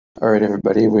All right,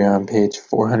 everybody, we're on page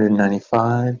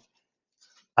 495.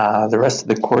 The rest of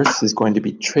the course is going to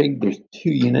be trig. There's 2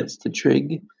 units to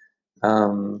trig.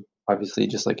 Obviously,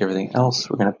 just like everything else,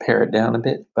 we're going to pare it down a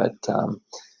bit, but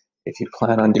if you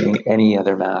plan on doing any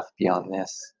other math beyond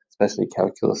this, especially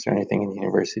calculus or anything in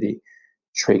university,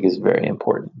 trig is very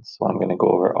important. So I'm going to go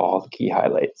over all the key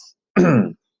highlights.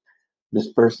 This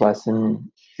first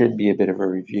lesson should be a bit of a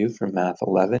review from Math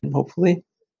 11, hopefully.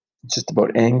 It's just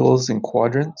about angles and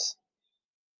quadrants.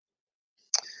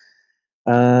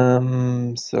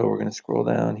 So we're going to scroll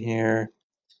down here.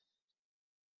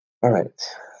 All right,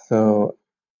 so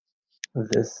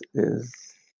this is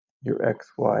your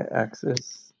XY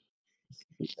axis. This is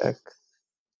the X,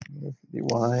 this is the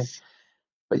Y,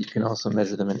 but you can also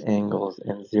measure them in angles,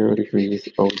 and 0 degrees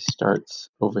always starts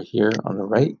over here on the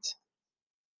right.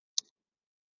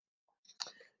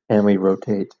 And we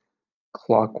rotate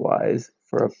clockwise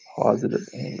for a positive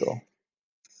angle.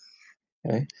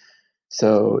 Okay,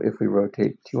 so if we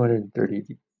rotate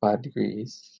 235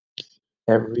 degrees,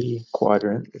 every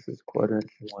quadrant, this is quadrant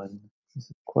 1, this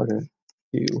is quadrant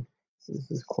 2, this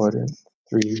is quadrant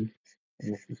 3,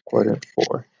 and this is quadrant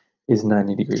 4, is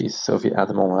 90 degrees. So if you add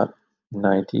them all up,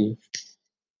 90,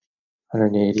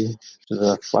 180, which is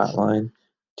a flat line,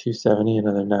 270,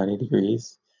 another 90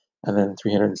 degrees, and then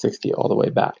 360 all the way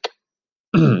back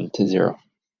to 0.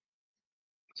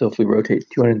 So if we rotate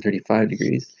 235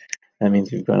 degrees, that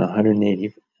means we've gone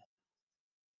 180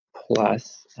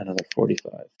 plus another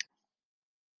 45.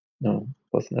 No,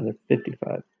 plus another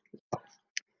 55.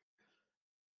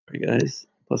 Sorry guys,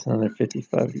 plus another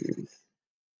 55 degrees.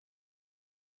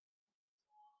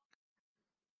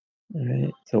 All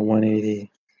right, so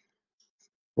 180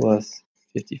 plus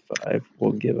 55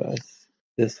 will give us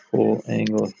this whole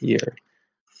angle here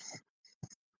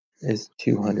is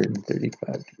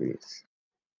 235 degrees.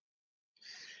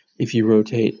 If you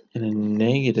rotate in a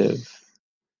negative,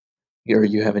 or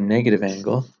you have a negative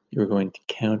angle, you're going to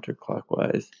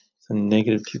counterclockwise. So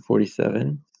negative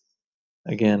 247,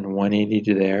 again 180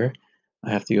 to there.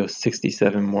 I have to go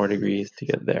 67 more degrees to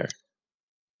get there.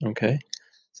 Okay,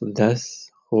 so this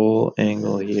whole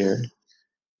angle here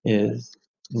is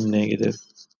negative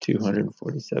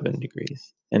 247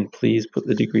 degrees. And please put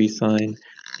the degree sign.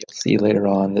 You'll see later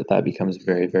on that that becomes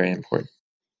very, very important.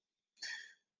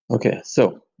 Okay,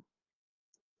 so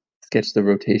sketch the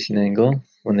rotation angle.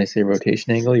 When they say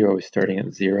rotation angle, you're always starting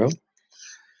at 0.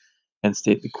 And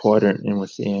state the quadrant in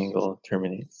which the angle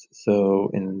terminates.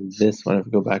 So in this one, if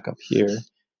we go back up here,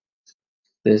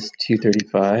 this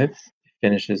 235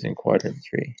 finishes in quadrant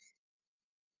 3.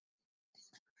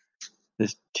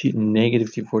 This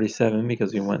negative 247,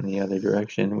 because we went in the other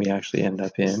direction, we actually end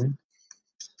up in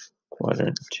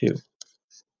quadrant 2.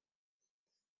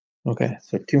 Okay,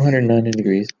 so 290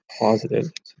 degrees positive,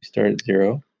 so we start at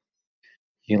 0.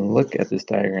 You can look at this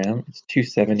diagram, it's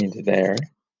 270 to there,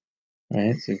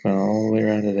 right? So we've gone all the way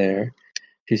around to there.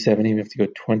 270, we have to go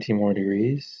 20 more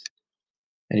degrees,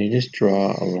 and you just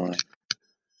draw a line.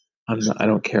 I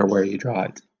don't care where you draw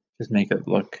it, just make it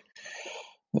look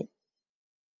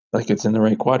like it's in the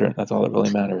right quadrant. That's all that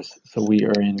really matters. So we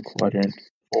are in quadrant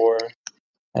 4,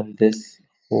 and this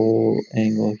whole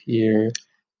angle here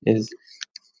is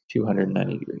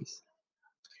 290 degrees.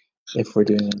 If we're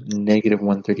doing negative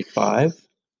 135,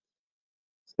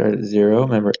 start at 0.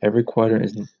 Remember, every quadrant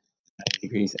is 90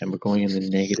 degrees, and we're going in the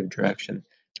negative direction.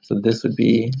 So this would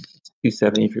be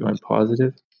 270 if you're going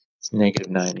positive. It's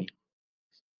negative 90,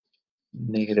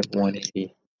 negative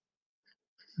 180,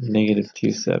 negative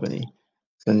 270.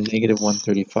 So negative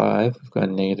 135, we've got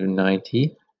negative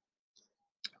 90.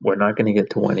 We're not going to get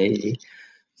to 180.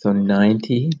 So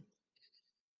 90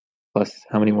 plus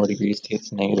how many more degrees to get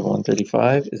to negative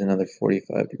 135 is another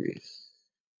 45 degrees.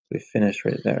 We finish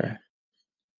right there.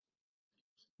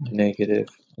 Negative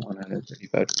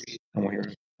 135 degrees, and we're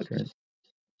in quadrant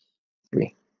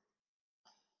 3.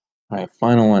 All right,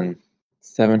 final one,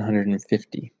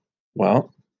 750.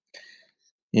 Well,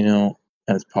 you know,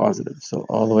 that's positive. So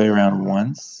all the way around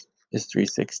once is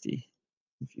 360.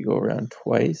 If you go around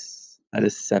twice, that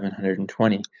is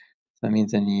 720. So that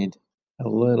means I need a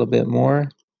little bit more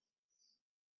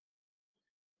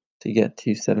to get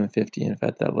to 750. In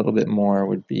fact, that little bit more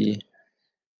would be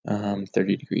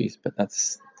 30 degrees, but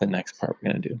that's the next part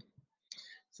we're going to do.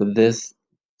 So these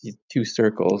 2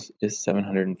 circles is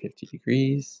 750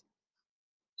 degrees,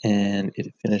 and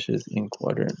it finishes in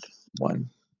quadrant 1.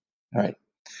 All right,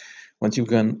 once you've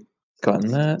gotten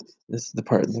that, this is the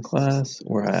part in the class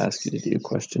where I ask you to do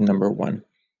question number 1. And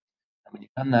when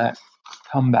you've done that,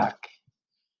 come back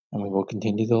and we will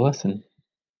continue the lesson.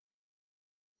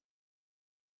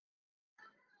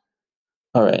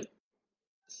 All right,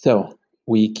 So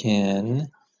we can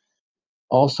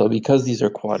also, because these are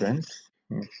quadrants,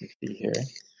 you can see here,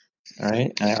 all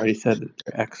right, and I already said that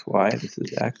they're x, y, this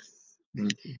is x, and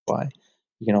this is y.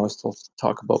 You can always still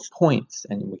talk about points,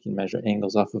 and we can measure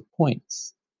angles off of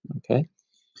points, okay?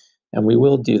 And we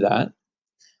will do that,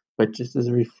 but just as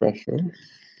a refresher,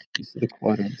 you see the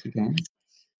quadrants again.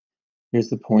 Here's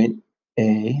the point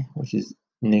A, which is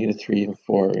 -3 and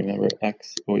 4. Remember,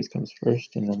 x always comes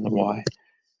first, and then the y.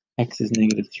 X is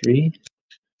 -3,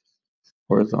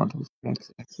 horizontal is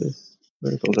x-axis,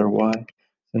 verticals are y.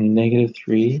 So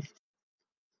 -3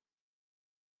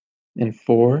 and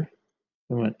 4,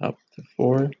 we went up to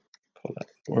 4, call that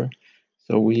 4.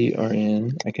 So we are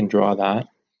in, I can draw that,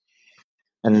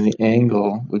 and then the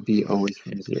angle would be always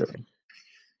from 0.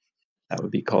 That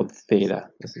would be called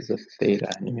theta. This is a theta,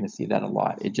 and you're going to see that a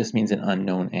lot. It just means an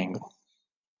unknown angle.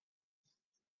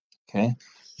 Okay,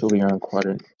 so we are in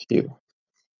quadrant 2.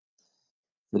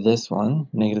 For this one,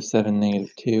 -7,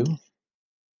 -2,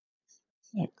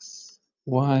 x,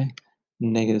 y,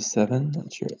 -7,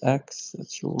 that's your x,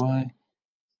 that's your y.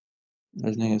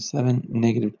 There's -7,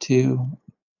 -2,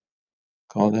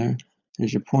 call there.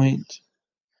 There's your point.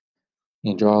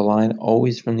 You draw a line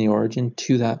always from the origin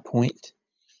to that point,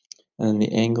 and then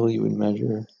the angle you would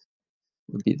measure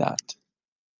would be that.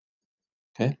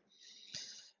 Okay?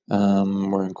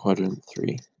 We're in quadrant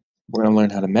 3. We're going to learn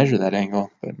how to measure that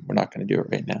angle, but we're not going to do it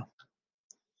right now.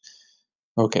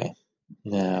 Okay,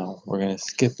 now we're going to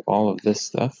skip all of this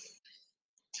stuff,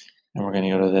 and we're going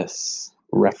to go to this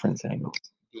reference angle.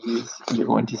 These you're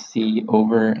going to see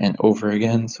over and over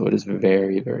again, so it is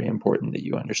very, very important that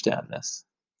you understand this.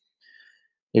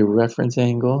 A reference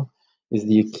angle is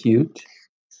the acute,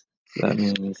 so that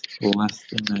means less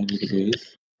than 90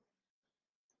 degrees.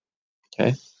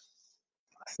 Okay,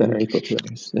 less than or equal to,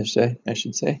 I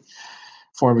should say.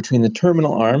 Form between the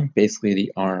terminal arm, basically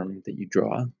the arm that you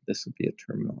draw. This would be a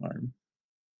terminal arm.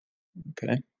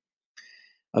 Okay,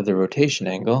 of the rotation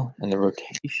angle, and the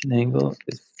rotation angle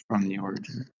is from the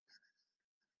origin.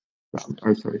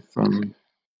 From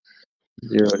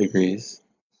 0 degrees.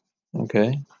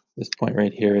 Okay, this point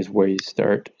right here is where you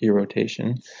start your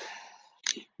rotation,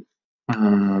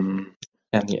 and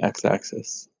the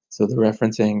x-axis. So the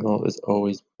reference angle is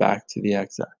always back to the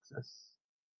x-axis.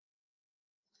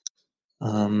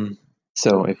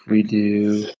 So if we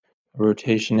do a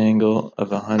rotation angle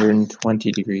of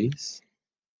 120 degrees,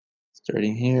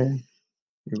 starting here,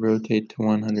 you rotate to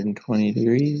 120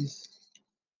 degrees.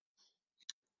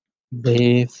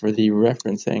 For the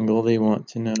reference angle, they want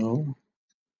to know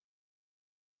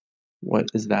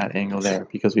what is that angle there,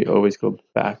 because we always go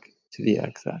back to the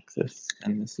x-axis,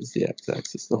 and this is the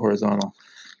x-axis, the horizontal.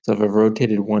 So if I've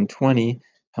rotated 120,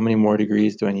 how many more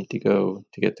degrees do I need to go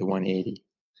to get to 180?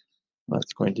 Well,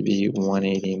 that's going to be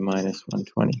 180 minus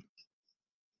 120,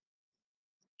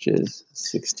 which is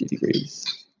 60 degrees.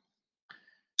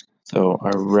 So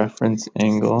our reference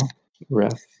angle,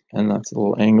 ref, and that's a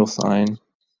little angle sign,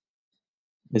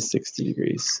 is 60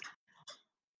 degrees.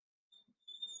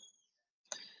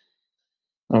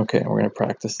 Okay, we're going to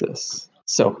practice this.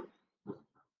 So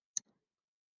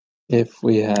if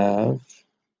we have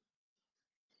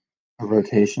a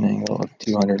rotation angle of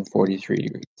 243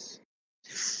 degrees,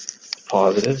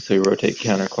 positive, so we rotate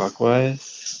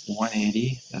counterclockwise,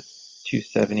 180, that's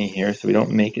 270 here, so we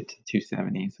don't make it to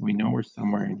 270, so we know we're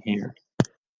somewhere in here.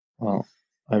 Well,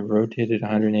 I rotated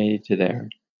 180 to there.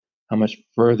 How much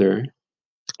further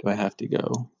do I have to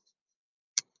go?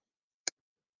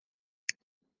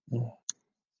 Oh,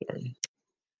 sorry.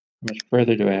 How much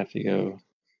further do I have to go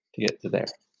to get to there?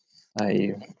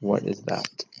 I.e., what is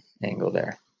that angle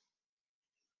there?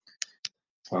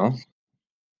 Well,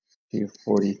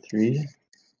 243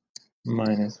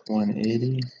 minus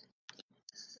 180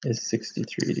 is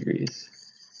 63 degrees.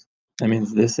 That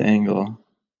means this angle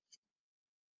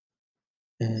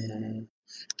is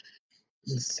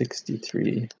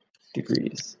 63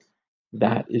 degrees.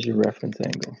 That is your reference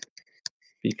angle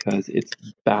because it's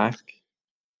back,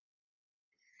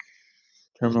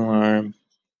 terminal arm,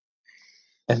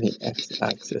 and the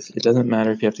x-axis. It doesn't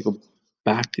matter if you have to go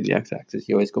back to the x-axis.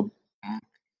 You always go back.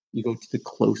 You go to the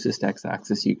closest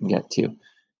x-axis you can get to.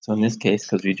 So in this case,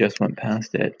 because we just went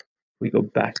past it, we go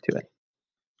back to it.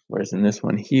 Whereas in this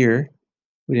one here,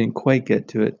 we didn't quite get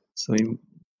to it, so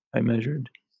I measured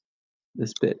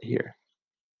this bit here.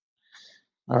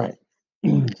 All right,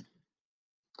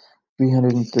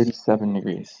 337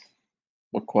 degrees.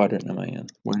 What quadrant am I in?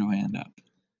 Where do I end up?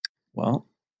 Well,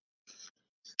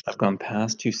 I've gone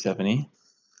past 270,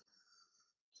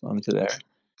 so I'm to there.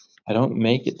 I don't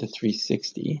make it to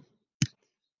 360,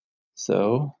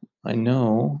 so I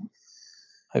know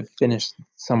I've finished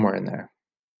somewhere in there,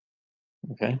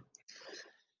 okay?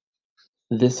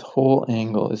 This whole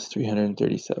angle is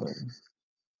 337.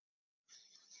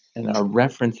 And our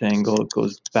reference angle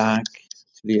goes back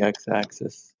to the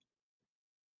x-axis.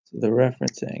 So the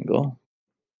reference angle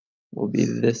will be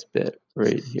this bit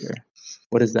right here.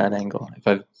 What is that angle? If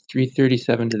I have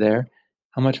 337 to there,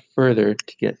 how much further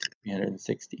to get to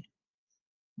 360?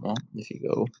 Well, if you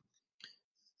go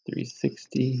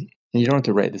 360, and you don't have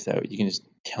to write this out, you can just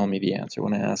tell me the answer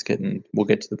when I ask it, and we'll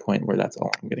get to the point where that's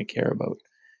all I'm going to care about.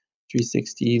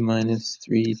 360 minus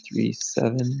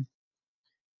 337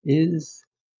 is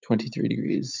 23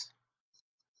 degrees.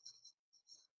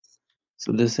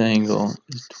 So this angle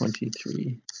is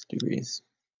 23 degrees.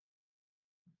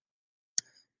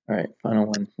 All right, final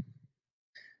one.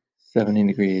 70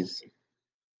 degrees.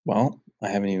 Well, I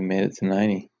haven't even made it to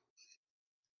 90.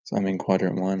 So I'm in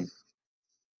quadrant 1.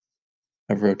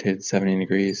 I've rotated 70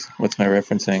 degrees. What's my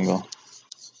reference angle?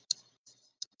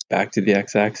 Back to the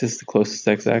x-axis, the closest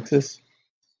x-axis,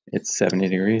 it's 70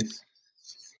 degrees.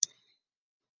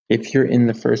 If you're in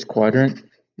the first quadrant,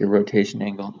 your rotation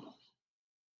angle,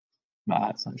 well,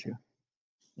 that's not true.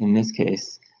 In this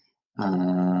case,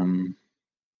 the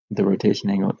rotation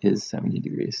angle is 70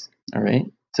 degrees, all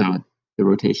right? So the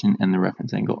rotation and the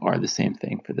reference angle are the same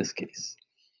thing for this case.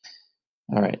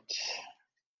 All right.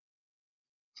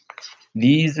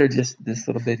 These are just this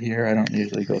little bit here. I don't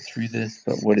usually go through this,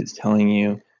 but what it's telling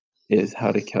you is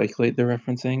how to calculate the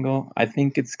reference angle. I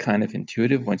think it's kind of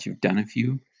intuitive once you've done a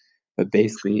few, but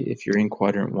basically if you're in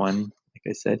quadrant 1, like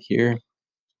I said here,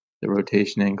 the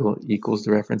rotation angle equals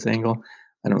the reference angle.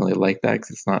 I don't really like that because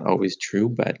it's not always true,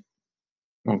 but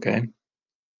okay.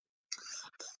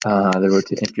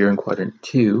 If you're in quadrant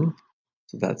 2,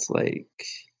 so that's like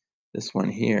this one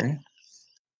here,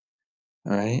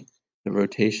 all right, the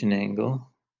rotation angle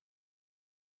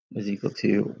is equal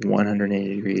to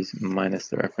 180 degrees minus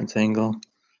the reference angle,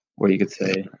 or you could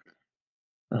say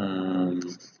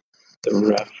the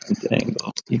reference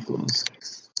angle equals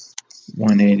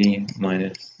 180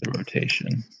 minus the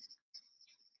rotation.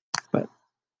 But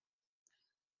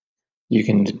you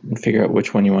can figure out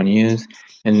which one you want to use.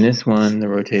 In this one, the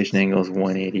rotation angle is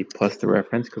 180 plus the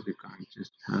reference because we've gone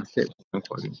just past it in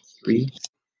quadrant 3.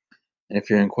 And if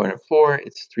you're in quadrant 4,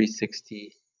 it's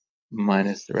 360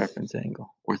 minus the reference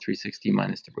angle, or 360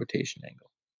 minus the rotation angle.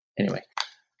 Anyway,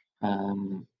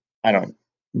 I don't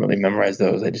really memorize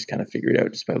those. I just kind of figure it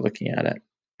out just by looking at it.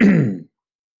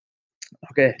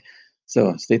 Okay,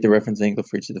 so state the reference angle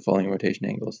for each of the following rotation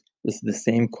angles. This is the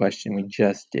same question we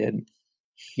just did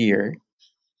here,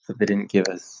 but they didn't give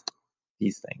us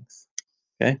these things.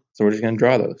 Okay, so we're just going to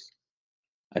draw those.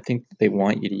 I think they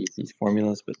want you to use these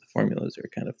formulas, but the formulas are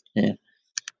kind of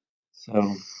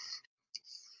So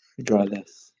we draw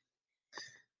this.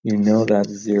 You know that's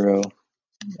 0,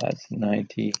 that's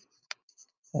 90,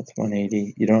 that's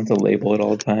 180. You don't have to label it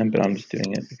all the time, but I'm just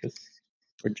doing it because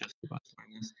we're just about to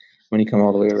learn this. When you come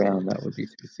all the way around, that would be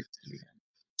 360 again.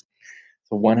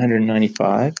 So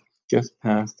 195, just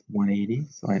past 180,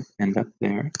 so I end up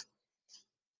there.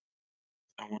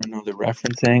 I want to know the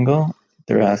reference angle.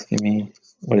 They're asking me,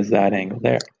 what is that angle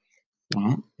there?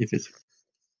 Well, if it's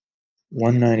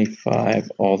 195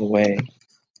 all the way,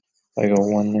 if I go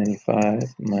 195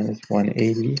 minus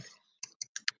 180,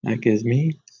 that gives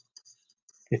me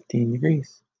 15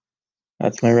 degrees.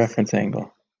 That's my reference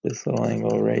angle. This little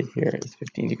angle right here is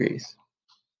 15 degrees.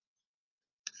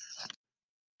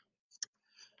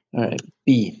 All right,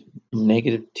 B,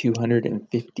 negative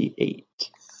 258.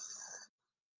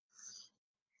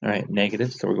 All right,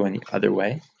 negative, so we're going the other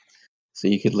way. So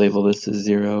you could label this as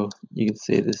 0. You could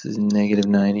say this is negative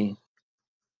 90,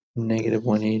 negative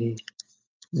 180,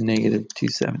 negative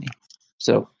 270.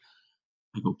 So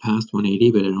I go past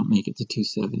 180, but I don't make it to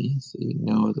 270, so you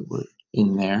know that we're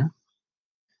in there.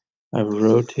 I've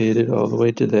rotated all the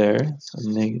way to there, so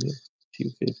negative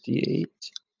 258.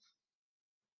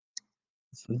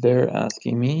 So they're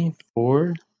asking me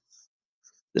for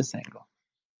this angle.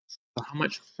 So how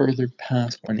much further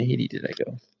past 180 did I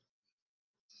go?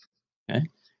 Okay,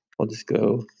 I'll just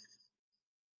go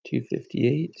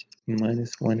 258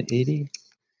 minus 180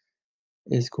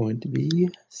 is going to be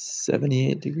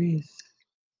 78 degrees.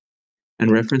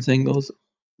 And reference angles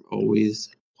are always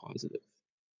positive.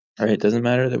 All right, it doesn't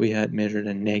matter that we had measured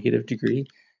a negative degree.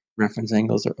 Reference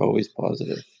angles are always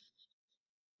positive.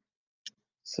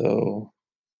 So,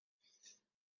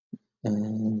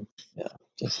 yeah,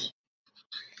 just,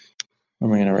 how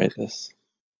am I going to write this?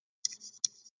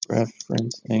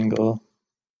 Reference angle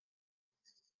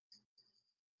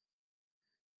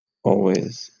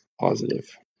always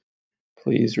positive.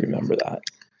 Please remember that.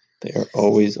 They are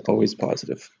always, always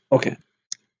positive. Okay.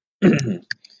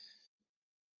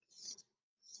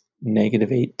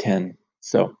 Negative 8, 10.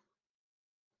 So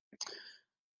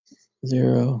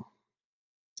 0,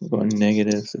 we're going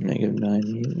negative, so negative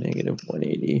 90, negative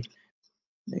 180,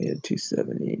 negative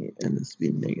 270, and this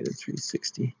would be negative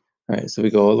 360. All right, so we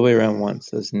go all the way around once,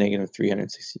 so it's negative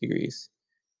 360 degrees.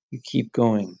 You keep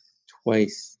going,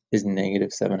 twice is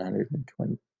negative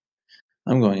 720.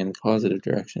 I'm going in the positive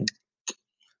direction.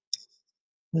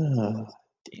 Oh,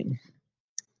 damn.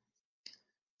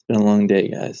 It's been a long day,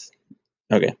 guys.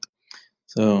 Okay,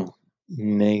 so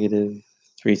negative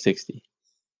 360,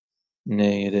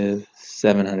 negative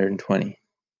 720.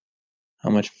 How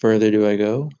much further do I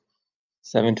go?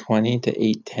 720 to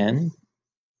 810?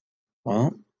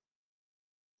 Well,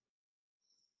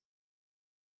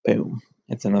 boom,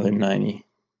 it's another 90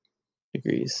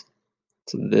 degrees.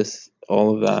 So this,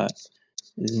 all of that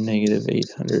is negative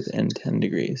 810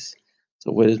 degrees.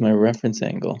 So what is my reference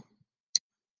angle?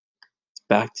 It's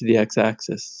back to the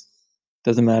x-axis.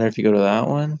 Doesn't matter if you go to that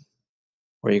one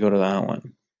or you go to that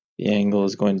one. The angle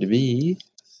is going to be,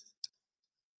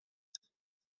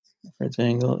 reference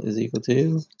angle is equal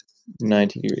to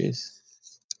 90 degrees.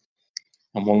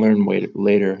 And we'll learn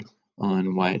later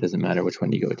on why it doesn't matter which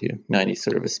one you go to. 90 is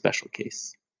sort of a special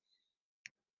case.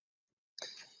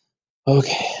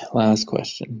 Okay, last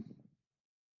question.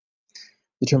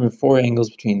 Determine 4 angles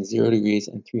between 0 degrees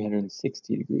and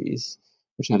 360 degrees,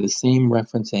 which have the same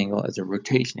reference angle as a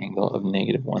rotation angle of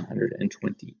negative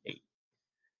 128.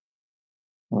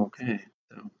 Okay,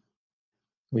 so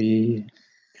we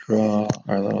draw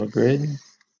our little grid.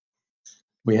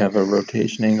 We have a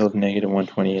rotation angle of negative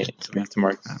 128, so we have to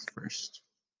mark that first.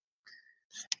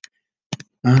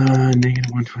 Negative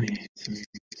 128, so we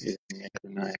do negative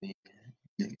 90,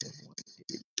 negative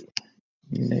 180,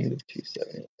 negative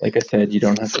 270. Like I said, you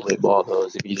don't have to label all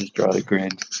those. If you just draw the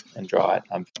grid and draw it,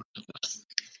 I'm fine with this.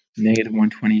 Negative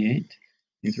 128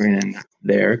 means we're going to end up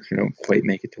there because we don't quite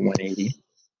make it to 180.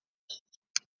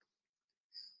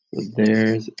 So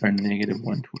there's our negative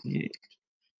 128.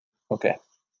 Okay.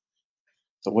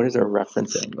 So what is our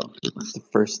reference angle? That's the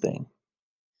first thing.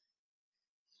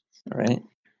 All right.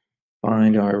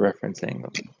 Find our reference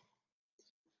angle.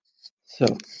 So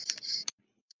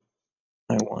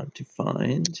I want to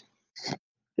find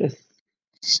this.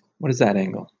 What is that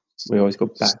angle? We always go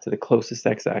back to the closest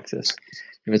x-axis.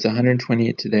 If it's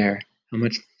 128 to there, how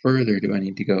much further do I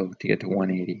need to go to get to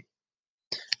 180?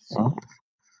 Well,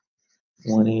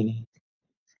 180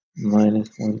 minus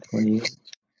 128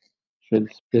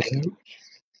 should spit out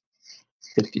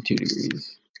 52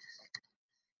 degrees.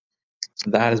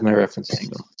 So that is my reference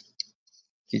angle,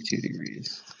 52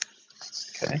 degrees.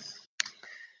 Okay.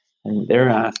 And they're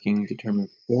asking to determine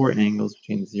 4 angles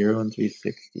between 0 and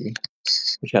 360,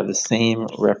 which have the same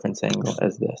reference angle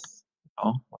as this.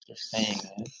 Well, what they're saying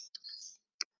is,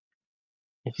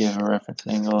 if you have a reference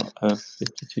angle of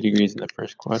 52 degrees in the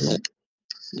first quadrant,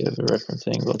 you have a reference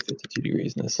angle of 52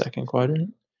 degrees in the second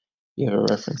quadrant, you have a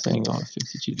reference angle of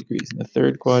 52 degrees in the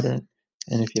third quadrant,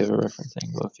 and if you have a reference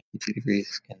angle of 52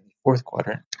 degrees in the fourth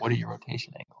quadrant, what are your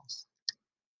rotation angles?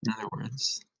 In other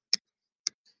words,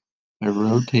 I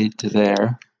rotate to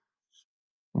there,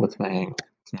 what's my angle?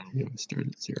 It's not going to start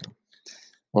at 0.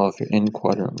 Well, if you're in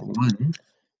quadrant 1,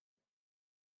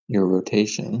 your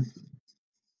rotation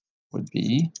would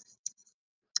be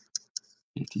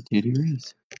 52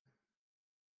 degrees.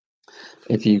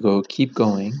 If you keep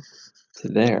going to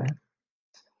there,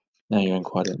 now you're in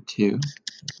quadrant 2.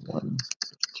 1,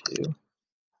 2.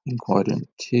 In quadrant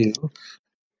 2,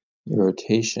 your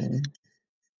rotation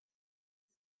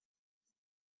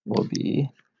will be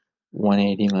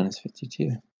 180 minus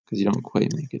 52, because you don't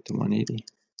quite make it to 180,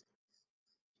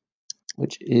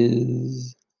 which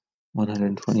is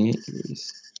 128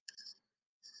 degrees.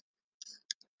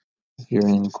 If you're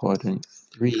in quadrant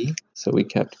 3, so we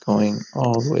kept going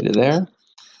all the way to there,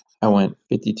 I went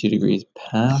 52 degrees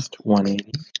past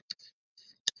 180.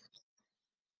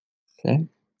 Okay.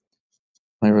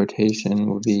 My rotation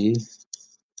will be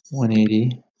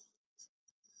 180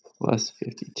 plus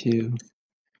 52,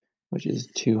 which is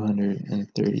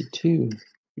 232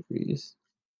 degrees.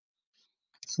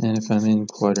 And if I'm in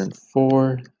quadrant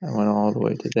 4, I went all the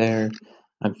way to there,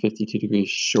 I'm 52 degrees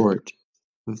short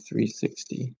of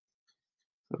 360.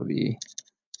 So it'll be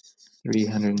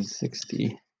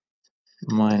 360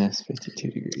 minus 52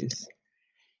 degrees,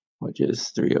 which is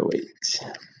 308.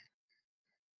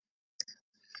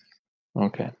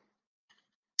 Okay.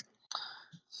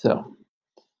 So,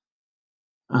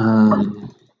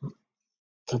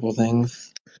 couple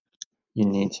things. You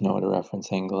need to know what a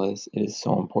reference angle is. It is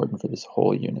so important for this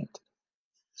whole unit.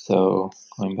 So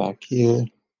going back here,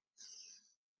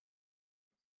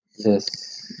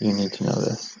 this, you need to know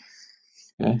this,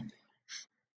 okay?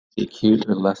 The acute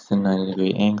or less than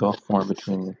 90-degree angle formed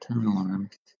between the terminal arm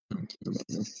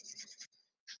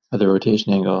of the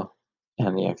rotation angle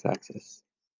and the x-axis.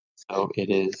 So it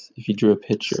is, if you drew a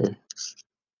picture,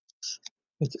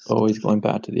 it's always going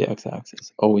back to the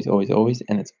x-axis. Always, always, always,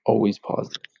 and it's always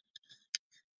positive.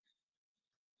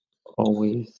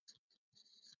 Always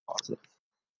positive.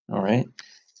 All right?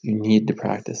 You need to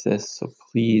practice this, so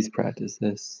please practice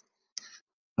this.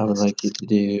 I would like you to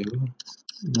do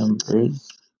numbers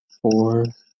 4,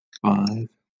 5,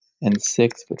 and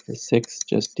 6, but for 6,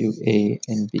 just do A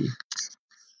and B.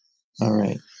 All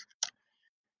right.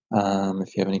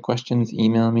 If you have any questions,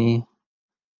 email me.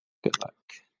 Good luck.